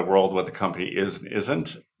communicate to the world what the company is and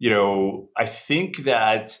isn't. I think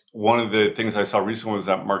that one of the things I saw recently was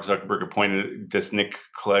that Mark Zuckerberg appointed this Nick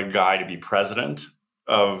Clegg guy to be president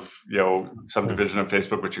of, some division of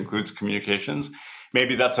Facebook, which includes communications.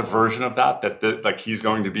 Maybe that's a version of that like he's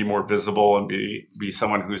going to be more visible and be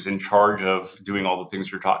someone who's in charge of doing all the things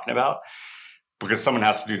you're talking about, because someone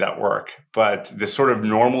has to do that work. But the sort of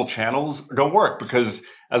normal channels don't work because,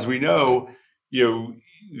 as we know,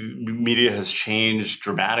 media has changed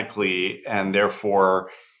dramatically, and therefore,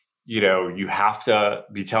 you have to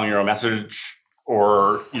be telling your own message,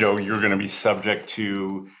 or you're going to be subject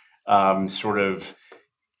to sort of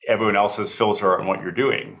everyone else's filter on what you're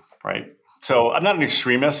doing, right? So I'm not an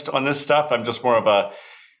extremist on this stuff. I'm just more of a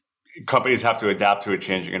companies have to adapt to a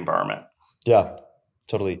changing environment. Yeah,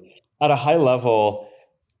 totally. At a high level,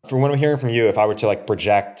 from what I'm hearing from you, if I were to like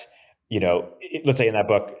project, let's say in that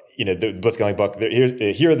book, the Blitzscaling book,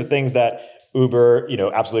 here are the things that Uber,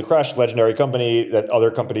 absolutely crushed, legendary company that other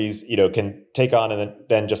companies, can take on. And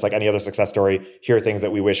then just like any other success story, here are things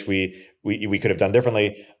that we wish we could have done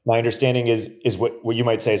differently. My understanding is what you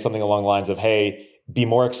might say is something along the lines of, hey, be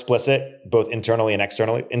more explicit, both internally and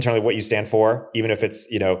externally. Internally, what you stand for, even if it's,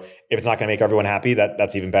 if it's not going to make everyone happy,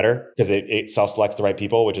 that's even better because it self-selects the right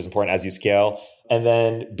people, which is important as you scale. And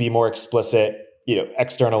then be more explicit,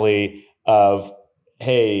 externally of,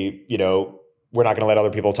 hey, we're not going to let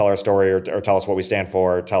other people tell our story or tell us what we stand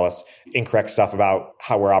for, or tell us incorrect stuff about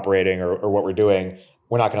how we're operating or what we're doing.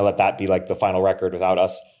 We're not going to let that be like the final record without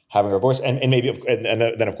us having our voice. And maybe, and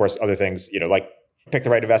then of course, other things, like pick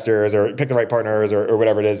the right investors or pick the right partners or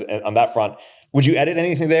whatever it is on that front. Would you edit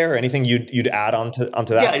anything there or anything you'd add onto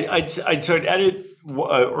that? Yeah, I'd edit,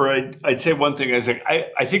 or I'd say one thing is like,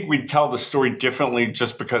 I think we'd tell the story differently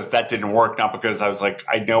just because that didn't work, not because I was like,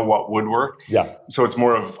 I know what would work. Yeah. So it's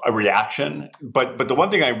more of a reaction. But the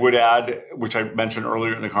one thing I would add, which I mentioned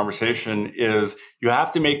earlier in the conversation, is you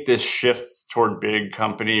have to make this shift toward big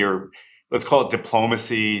company, or let's call it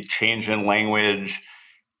diplomacy, change in language.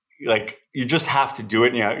 Like, you just have to do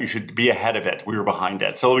it. And you should be ahead of it. We were behind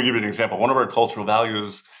it. So let me give you an example. One of our cultural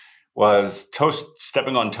values was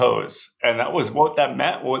stepping on toes. And that was what that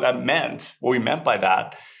meant. What we meant by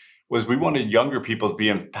that was we wanted younger people to be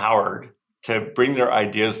empowered to bring their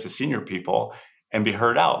ideas to senior people and be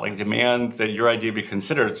heard out. Like, demand that your idea be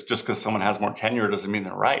considered. It's just because someone has more tenure doesn't mean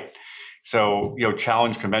they're right. So,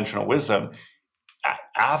 challenge conventional wisdom.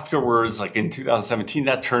 Afterwards, like in 2017,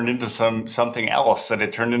 that turned into something else, and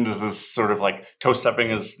it turned into this sort of like toe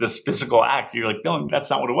stepping as this physical act. You're like, no,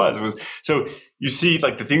 that's not what it was. It was so you see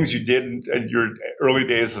like the things you did in your early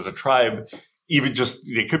days as a tribe. Even just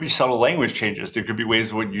it could be subtle language changes. There could be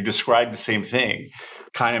ways when you describe the same thing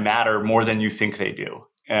kind of matter more than you think they do,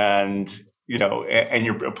 and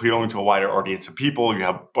you're appealing to a wider audience of people. You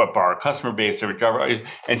have a broader customer base, every driver,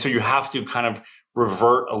 and so you have to kind of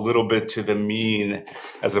revert a little bit to the mean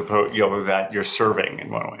as opposed, that you're serving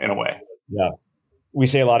in a way. Yeah. We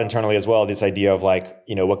say a lot internally as well, this idea of like,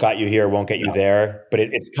 what got you here won't get you there. But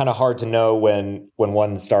it's kind of hard to know when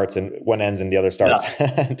one starts and one ends and the other starts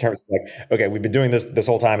in terms of like, okay, we've been doing this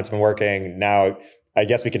whole time. It's been working. Now, I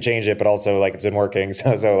guess we could change it, but also like it's been working.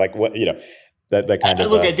 So like what, that kind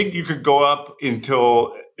of. Look, I think you could go up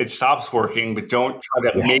until it stops working, but don't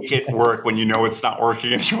try to make it work when you know it's not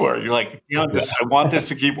working anymore. You're like, I want this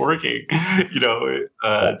to keep working.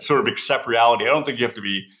 Sort of accept reality. I don't think you have to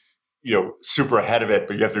be, super ahead of it,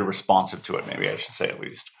 but you have to be responsive to it. Maybe I should say at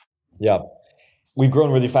least. Yeah, we've grown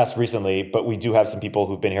really fast recently, but we do have some people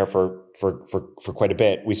who've been here for quite a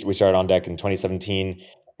bit. We started On Deck in 2017.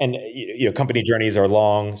 And company journeys are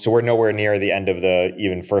long, so we're nowhere near the end of the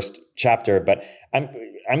even first chapter. But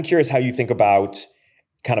I'm curious how you think about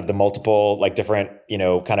kind of the multiple, like different,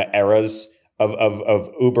 kind of eras of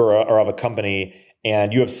Uber or of a company.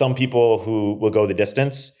 And you have some people who will go the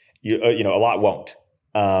distance. A lot won't.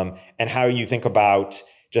 And how you think about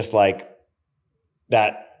just like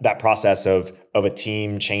that process of a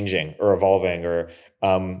team changing or evolving, or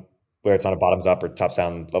whether it's on a bottoms up or tops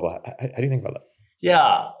down level. How do you think about that?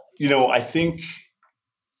 Yeah. I think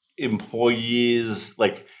employees,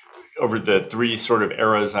 like over the three sort of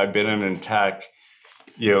eras I've been in tech,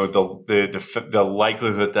 the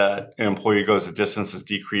likelihood that an employee goes a distance has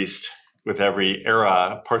decreased with every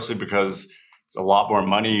era, partially because there's a lot more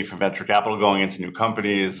money from venture capital going into new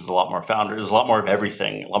companies. There's a lot more founders. There's a lot more of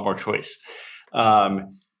everything, a lot more choice.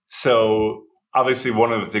 So obviously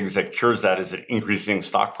one of the things that cures that is an increasing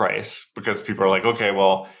stock price, because people are like, okay,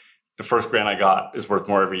 well, the first grant I got is worth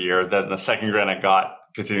more every year. Then the second grant I got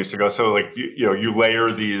continues to go. So like, you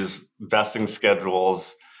layer these vesting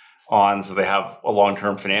schedules on, so they have a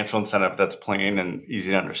long-term financial incentive that's plain and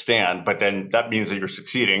easy to understand. But then that means that you're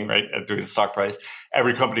succeeding, right, at doing the stock price.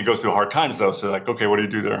 Every company goes through hard times, though. So like, okay, what do you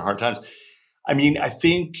do during hard times? I mean, I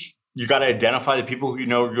think you got to identify the people who you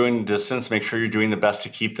know are going the distance, make sure you're doing the best to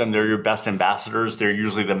keep them. They're your best ambassadors. They're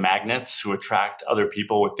usually the magnets who attract other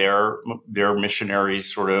people with their missionary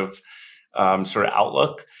sort of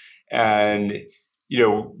outlook. And,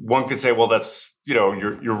 one could say, well, that's,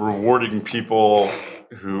 you're rewarding people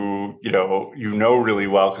who, really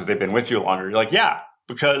well because they've been with you longer. You're like, yeah,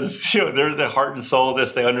 because, they're the heart and soul of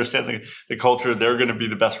this. They understand the culture. They're going to be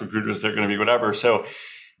the best recruiters. They're going to be whatever. So,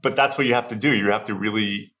 but that's what you have to do. You have to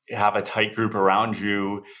really have a tight group around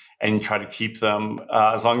you and try to keep them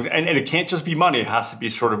as long as, and it can't just be money. It has to be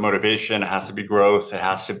sort of motivation. It has to be growth. It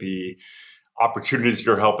has to be opportunities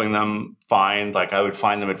you're helping them find. Like I would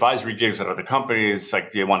find them advisory gigs at other companies.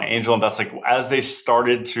 Like, do you want to angel invest? Like as they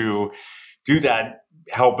started to do that,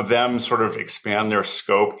 help them sort of expand their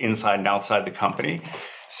scope inside and outside the company.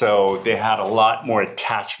 So they had a lot more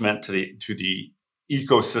attachment to the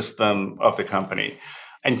ecosystem of the company.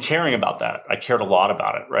 And caring about that. I cared a lot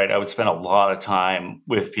about it, right? I would spend a lot of time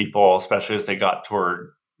with people, especially as they got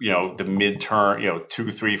toward, the midterm,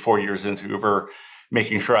 2, 3, 4 years into Uber,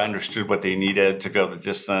 making sure I understood what they needed to go the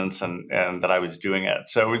distance and that I was doing it.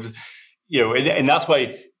 So, it's, and that's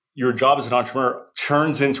why your job as an entrepreneur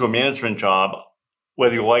turns into a management job,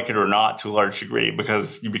 whether you like it or not, to a large degree,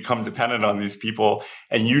 because you become dependent on these people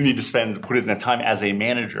and you need to put in the time as a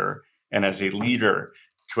manager and as a leader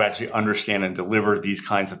to actually understand and deliver these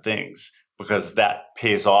kinds of things, because that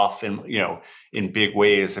pays off in big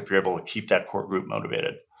ways if you're able to keep that core group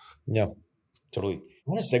motivated. Yeah, totally. I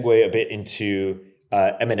want to segue a bit into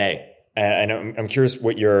M&A, and I'm curious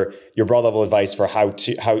what your broad level advice for how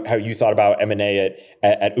you thought about M&A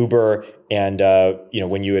at Uber, and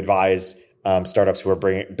when you advise startups who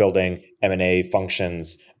are building M&A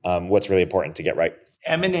functions, what's really important to get right.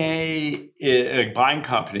 M&A, buying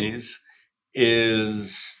companies,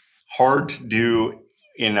 is hard to do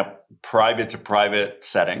in a private to private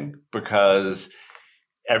setting because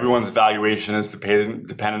everyone's valuation is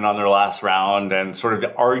dependent on their last round, and sort of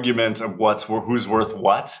the argument of who's worth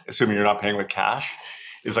what, assuming you're not paying with cash,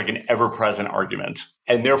 is like an ever-present argument.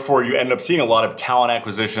 And therefore, you end up seeing a lot of talent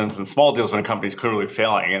acquisitions and small deals when a company's clearly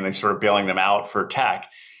failing and they sort of bailing them out for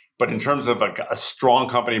tech. But in terms of like a strong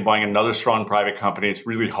company buying another strong private company, it's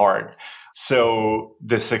really hard. So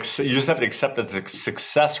you just have to accept that the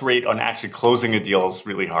success rate on actually closing a deal is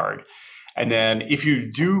really hard. And then if you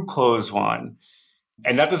do close one,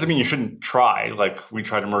 and that doesn't mean you shouldn't try. Like we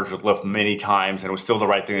tried to merge with Lyft many times and it was still the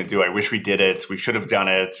right thing to do. I wish we did it. We should have done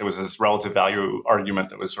it. It was this relative value argument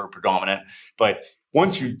that was sort of predominant. But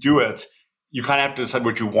once you do it, you kind of have to decide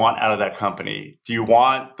what you want out of that company. Do you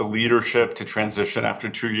want the leadership to transition after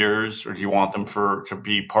 2 years, or do you want them to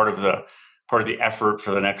be part of the effort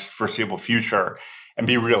for the next foreseeable future, and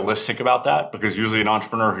be realistic about that? Because usually an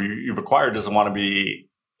entrepreneur who you've acquired doesn't want to be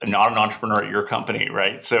not an entrepreneur at your company,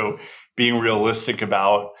 right? So being realistic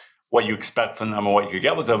about what you expect from them and what you could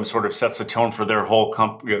get with them sort of sets the tone for their whole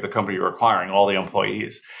company, the company you're acquiring, all the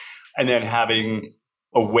employees. And then having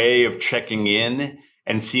a way of checking in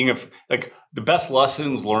and seeing if, like, the best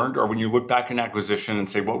lessons learned are when you look back in acquisition and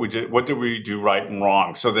say, what did we do right and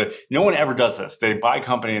wrong? So that no one ever does this. They buy a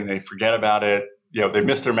company and they forget about it. They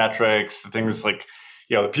miss their metrics. The things like,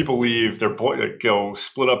 the people leave, they go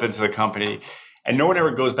split up into the company. And no one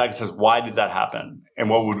ever goes back and says, why did that happen? And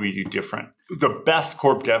what would we do different? The best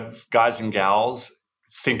corp dev guys and gals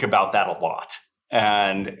think about that a lot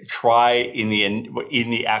and try in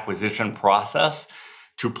the acquisition process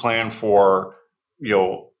to plan for,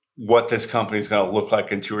 what this company is going to look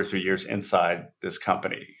like in 2 or 3 years inside this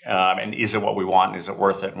company. And is it what we want? Is it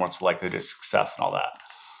worth it? And what's the likelihood of success and all that?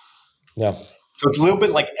 Yeah. So it's a little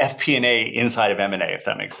bit like FP&A inside of M&A, if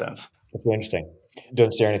that makes sense. That's really interesting.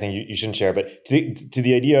 Don't share anything you shouldn't share. But to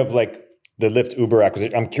the idea of like the Lyft Uber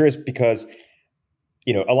acquisition, I'm curious because,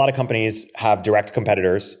 a lot of companies have direct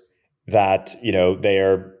competitors that, they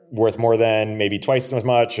are worth more than maybe twice as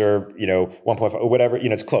much or, 1.5 or whatever,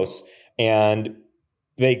 it's close. And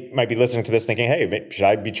they might be listening to this thinking, hey, should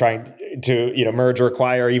I be trying to, merge or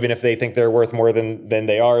acquire, even if they think they're worth more than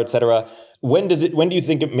they are, et cetera? When do you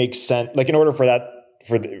think it makes sense? Like in order for that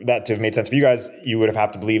to have made sense for you guys, you would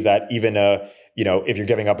have to believe that even if you're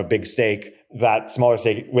giving up a big stake, that smaller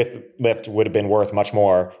stake with Lyft would have been worth much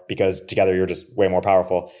more because together you're just way more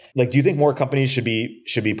powerful. Like, do you think more companies should be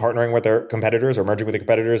partnering with their competitors or merging with their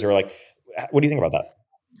competitors, or like, what do you think about that?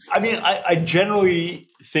 I mean, I generally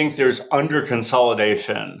think there's under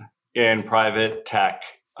consolidation in private tech.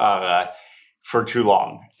 for too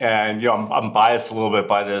long. And, I'm biased a little bit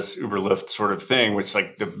by this Uber Lyft sort of thing, which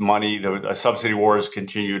like the subsidy wars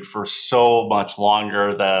continued for so much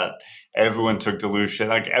longer that everyone took dilution,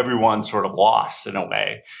 like everyone sort of lost in a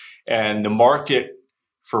way. And the market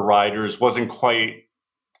for riders wasn't quite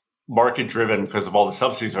market driven because of all the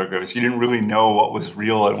subsidies are given. So you didn't really know what was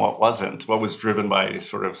real and what wasn't, what was driven by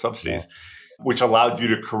sort of subsidies. Yeah. Which allowed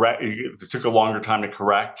you to correct. It took a longer time to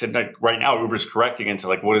correct, and like right now, Uber's correcting into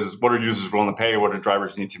like what are users willing to pay, what do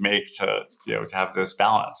drivers need to make to have this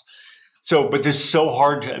balance. So, but it's so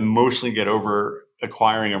hard to emotionally get over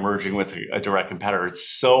acquiring or merging with a direct competitor. It's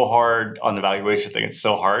so hard on the valuation thing. It's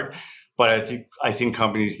so hard, but I think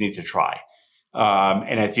companies need to try,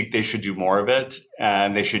 and I think they should do more of it,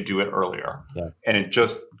 and they should do it earlier. Yeah. And it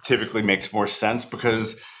just typically makes more sense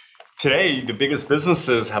because today, the biggest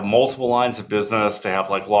businesses have multiple lines of business. They have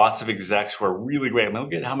like lots of execs who are really great. I mean,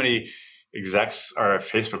 look at how many execs are at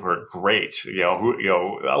Facebook who are great. Several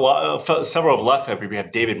have left. We have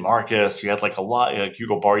David Marcus. You had like a lot, like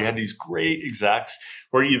Hugo Barr. You had these great execs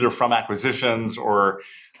who are either from acquisitions or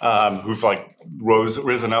who've like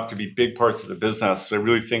risen up to be big parts of the business. So I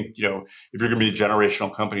really think, if you're going to be a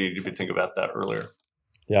generational company, you need to think about that earlier.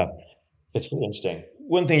 Yeah, it's really interesting.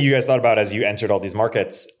 One thing you guys thought about as you entered all these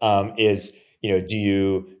markets is, do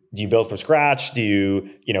you build from scratch? Do you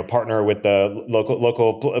partner with the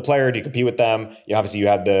local player? Do you compete with them? Obviously you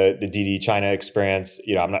had the DD China experience.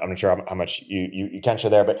 I'm not sure how much you can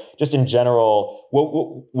share there, but just in general,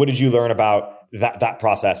 what did you learn about that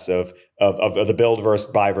process of the build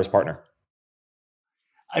versus buy versus partner?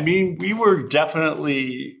 I mean, we were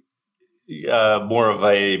definitely more of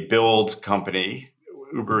a build company.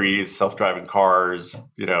 Uber Eats, self-driving cars,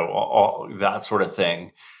 all that sort of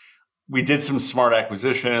thing. We did some smart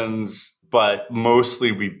acquisitions, but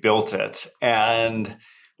mostly we built it. And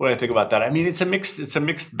when I think about that, I mean, it's a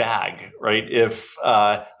mixed bag, right? If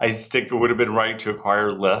I think it would have been right to acquire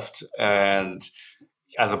Lyft, and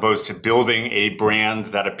as opposed to building a brand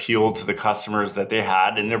that appealed to the customers that they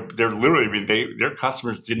had, and they're literally, I mean, their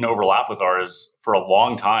customers didn't overlap with ours for a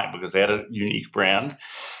long time because they had a unique brand.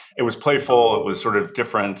 It was playful. It was sort of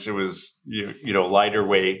different. It was, lighter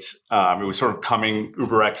weight. It was sort of coming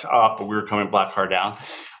UberX up, but we were coming Black Car down.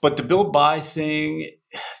 But the build buy thing,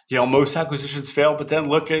 most acquisitions fail, but then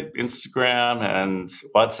look at Instagram and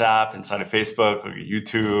WhatsApp inside of Facebook, look at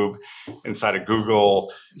YouTube, inside of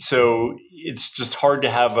Google. So it's just hard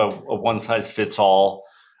to have a one size fits all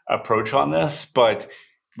approach on this. But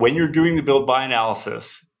when you're doing the build buy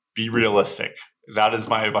analysis, be realistic. That is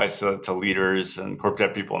my advice to leaders and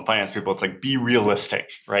corporate people and finance people. It's like, be realistic,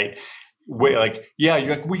 right? We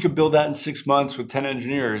could build that in 6 months with 10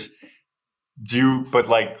 engineers.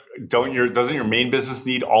 Doesn't your main business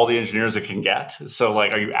need all the engineers it can get? So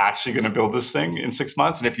are you actually going to build this thing in 6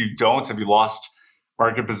 months? And if you don't, have you lost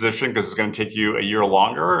market position because it's going to take you a year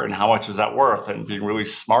longer? And how much is that worth? And being really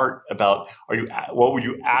smart about, what would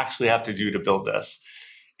you actually have to do to build this?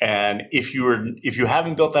 And if you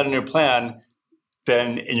haven't built that in your plan,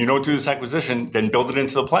 and you don't do this acquisition, then build it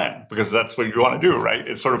into the plan because that's what you want to do, right?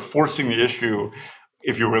 It's sort of forcing the issue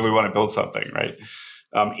if you really want to build something, right,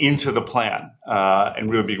 into the plan and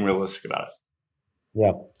really being realistic about it.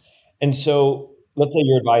 Yeah. And so let's say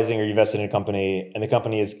you're advising or you invested in a company and the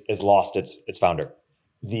company is lost its founder.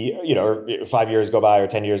 5 years go by or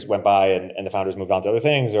 10 years went by and the founders moved on to other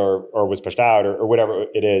things or was pushed out or whatever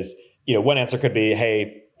it is. One answer could be,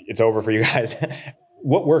 hey, it's over for you guys.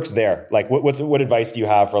 What works there? Like, what advice do you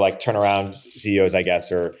have for like turnaround CEOs, I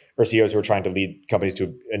guess, or CEOs who are trying to lead companies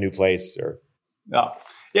to a new place? Or yeah.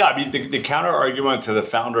 I mean, the counter argument to the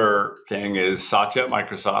founder thing is Satya at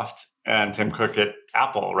Microsoft and Tim Cook at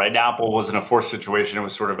Apple. Right? Apple wasn't a forced situation; it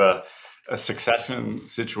was sort of a succession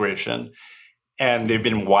situation, and they've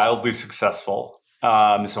been wildly successful.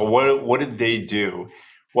 So what did they do?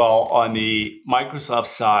 Well, on the Microsoft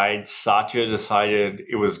side, Satya decided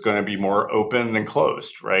it was going to be more open than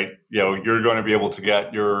closed, right? You're going to be able to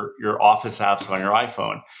get your Office apps on your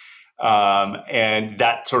iPhone. And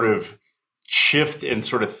that sort of shift in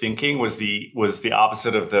sort of thinking was the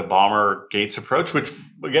opposite of the Ballmer Gates approach, which,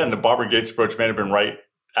 again, the Ballmer Gates approach may have been right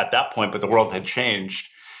at that point, but the world had changed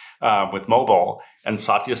with mobile. And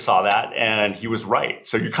Satya saw that and he was right.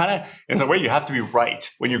 So you kind of, in a way, you have to be right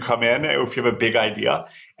when you come in if you have a big idea,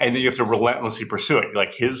 and then you have to relentlessly pursue it.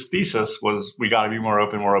 Like his thesis was, we got to be more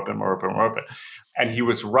open, more open, more open, more open. And he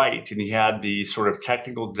was right. And he had the sort of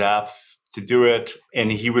technical depth to do it.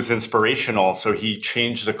 And he was inspirational. So he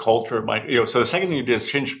changed the culture. So the second thing he did is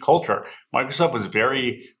change the culture. Microsoft was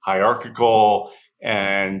very hierarchical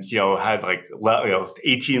and, had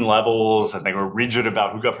 18 levels, and they were rigid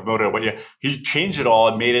about who got promoted. He changed it all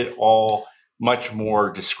and made it all much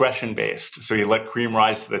more discretion based. So you let cream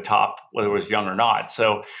rise to the top, whether it was young or not.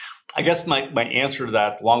 So I guess my answer to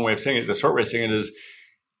that long way of saying it, the short way of saying it is,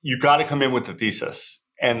 you got to come in with the thesis.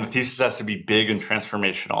 And the thesis has to be big and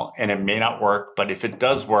transformational. And it may not work, but if it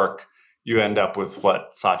does work, you end up with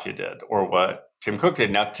what Satya did or what Tim Cook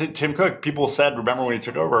did. Now, Tim Cook, people said, remember when he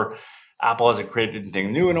took over, Apple hasn't created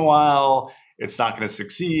anything new in a while. It's not going to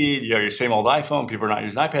succeed. Your same old iPhone. People are not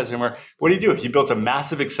using iPads anymore. What did he do? He built a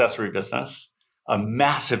massive accessory business, a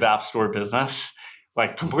massive app store business,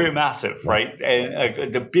 like completely massive, right?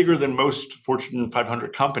 And the bigger than most Fortune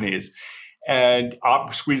 500 companies, and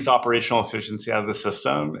squeezed operational efficiency out of the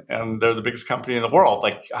system. And they're the biggest company in the world.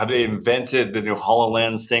 Like, have they invented the new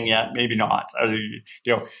HoloLens thing yet? Maybe not.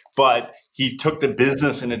 But he took the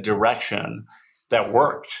business in a direction that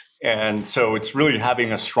worked. And so it's really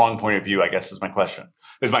having a strong point of view, I guess, is my question,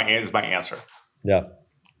 is my answer. Yeah,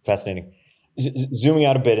 fascinating. Zooming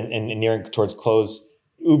out a bit and nearing towards close,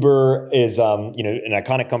 Uber is, an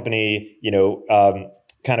iconic company,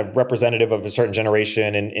 kind of representative of a certain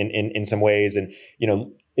generation in some ways. And,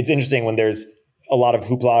 it's interesting when there's a lot of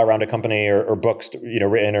hoopla around a company or books,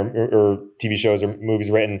 written or TV shows or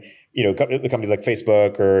movies written, the companies like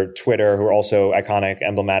Facebook or Twitter, who are also iconic,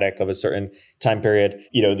 emblematic of a certain time period.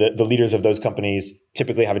 The leaders of those companies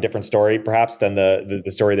typically have a different story, perhaps, than the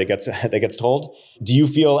story that gets told. Do you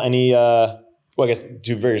feel any? Well, I guess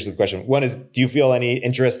two variations of the question. One is, do you feel any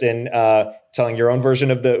interest in telling your own version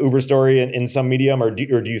of the Uber story in some medium, or do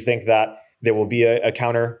you think that there will be a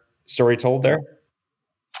counter story told there?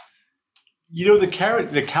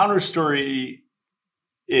 The counter story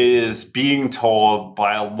is being told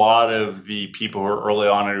by a lot of the people who are early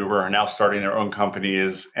on at Uber, are now starting their own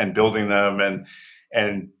companies and building them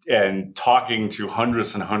and talking to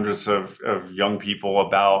hundreds and hundreds of young people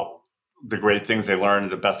about the great things they learned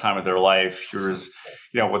at the best time of their life. Here's,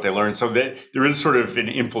 what they learned. So there is sort of an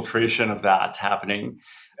infiltration of that happening.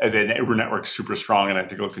 And the Uber network's super strong, and I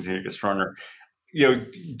think it'll continue to get stronger.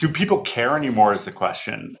 Do people care anymore is the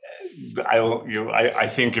question. I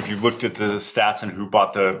think if you looked at the stats and who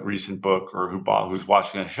bought the recent book or who's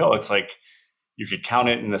watching the show, it's like you could count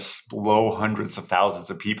it in the low hundreds of thousands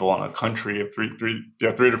of people in a country of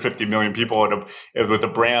 350 million people with a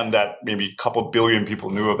brand that maybe a couple billion people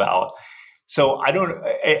knew about. So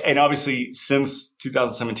and obviously since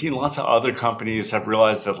 2017, lots of other companies have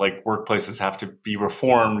realized that like workplaces have to be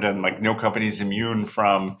reformed, and like no company is immune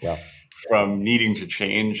from needing to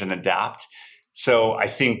change and adapt. So I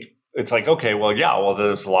think it's like, okay,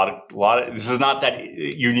 there's a lot of, this is not that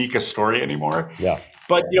unique a story anymore. Yeah.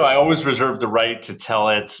 But, I always reserve the right to tell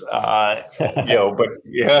it, but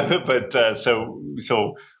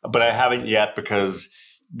I haven't yet, because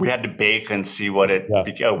we had to bake and see what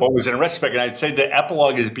was in retrospect. And I'd say the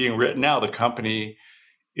epilogue is being written now. The company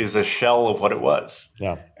is a shell of what it was.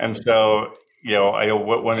 Yeah. And so, I know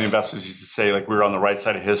one of the investors used to say, like, we were on the right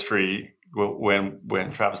side of history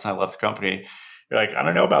when Travis and I left the company. You're like, I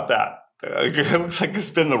don't know about that. It looks like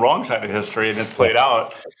it's been the wrong side of history, and it's played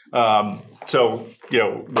out. So,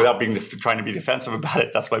 without trying to be defensive about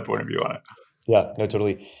it, that's my point of view on it. Yeah, no,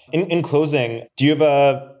 totally. In closing, do you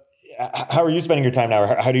have how are you spending your time now?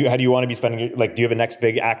 How do you want to be spending? Do you have a next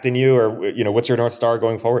big act in you, or what's your North Star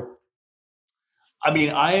going forward? I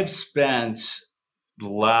mean, I have spent the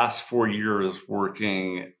last 4 years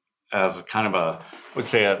working as a kind of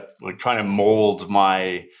trying to mold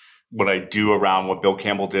what I do around what Bill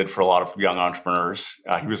Campbell did for a lot of young entrepreneurs.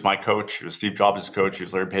 He was my coach. He was Steve Jobs' coach. He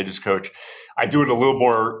was Larry Page's coach. I do it a little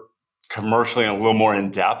more commercially and a little more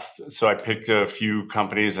in depth. So I picked a few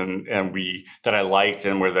companies that I liked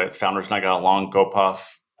and where the founders and I got along: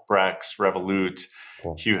 GoPuff, Brex, Revolut,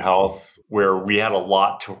 Hue Health, where we had a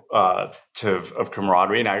lot of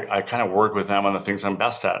camaraderie. And I kind of work with them on the things I'm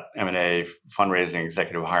best at: M&A, fundraising,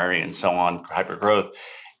 executive hiring, and so on, hypergrowth.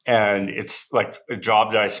 And it's like a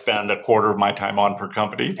job that I spend a quarter of my time on per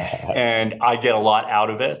company. And I get a lot out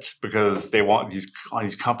of it because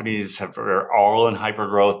these companies are all in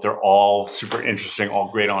hypergrowth. They're all super interesting, all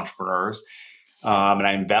great entrepreneurs. And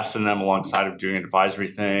I invest in them alongside of doing an advisory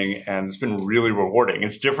thing. And it's been really rewarding.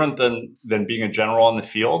 It's different than being a general in the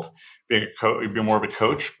field, being more of a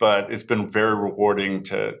coach, but it's been very rewarding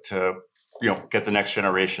to get the next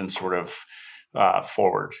generation sort of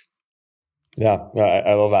forward. Yeah,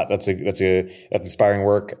 I love that. That's inspiring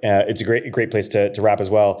work. It's a great place to wrap as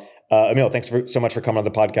well. Emil, thanks so much for coming on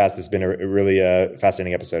the podcast. It's been a really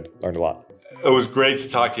fascinating episode. Learned a lot. It was great to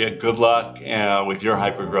talk to you. Good luck with your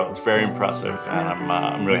hypergrowth. It's very impressive, and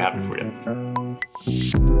I'm really happy for you.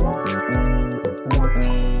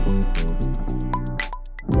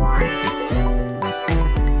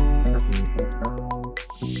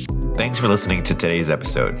 Thanks for listening to today's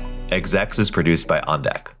episode. Execs is produced by On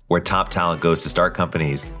Deck, where top talent goes to start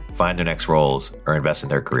companies, find their next roles, or invest in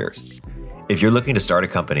their careers. If you're looking to start a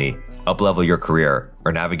company, up-level your career,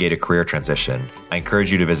 or navigate a career transition, I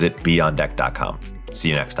encourage you to visit beondeck.com. See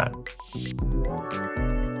you next time.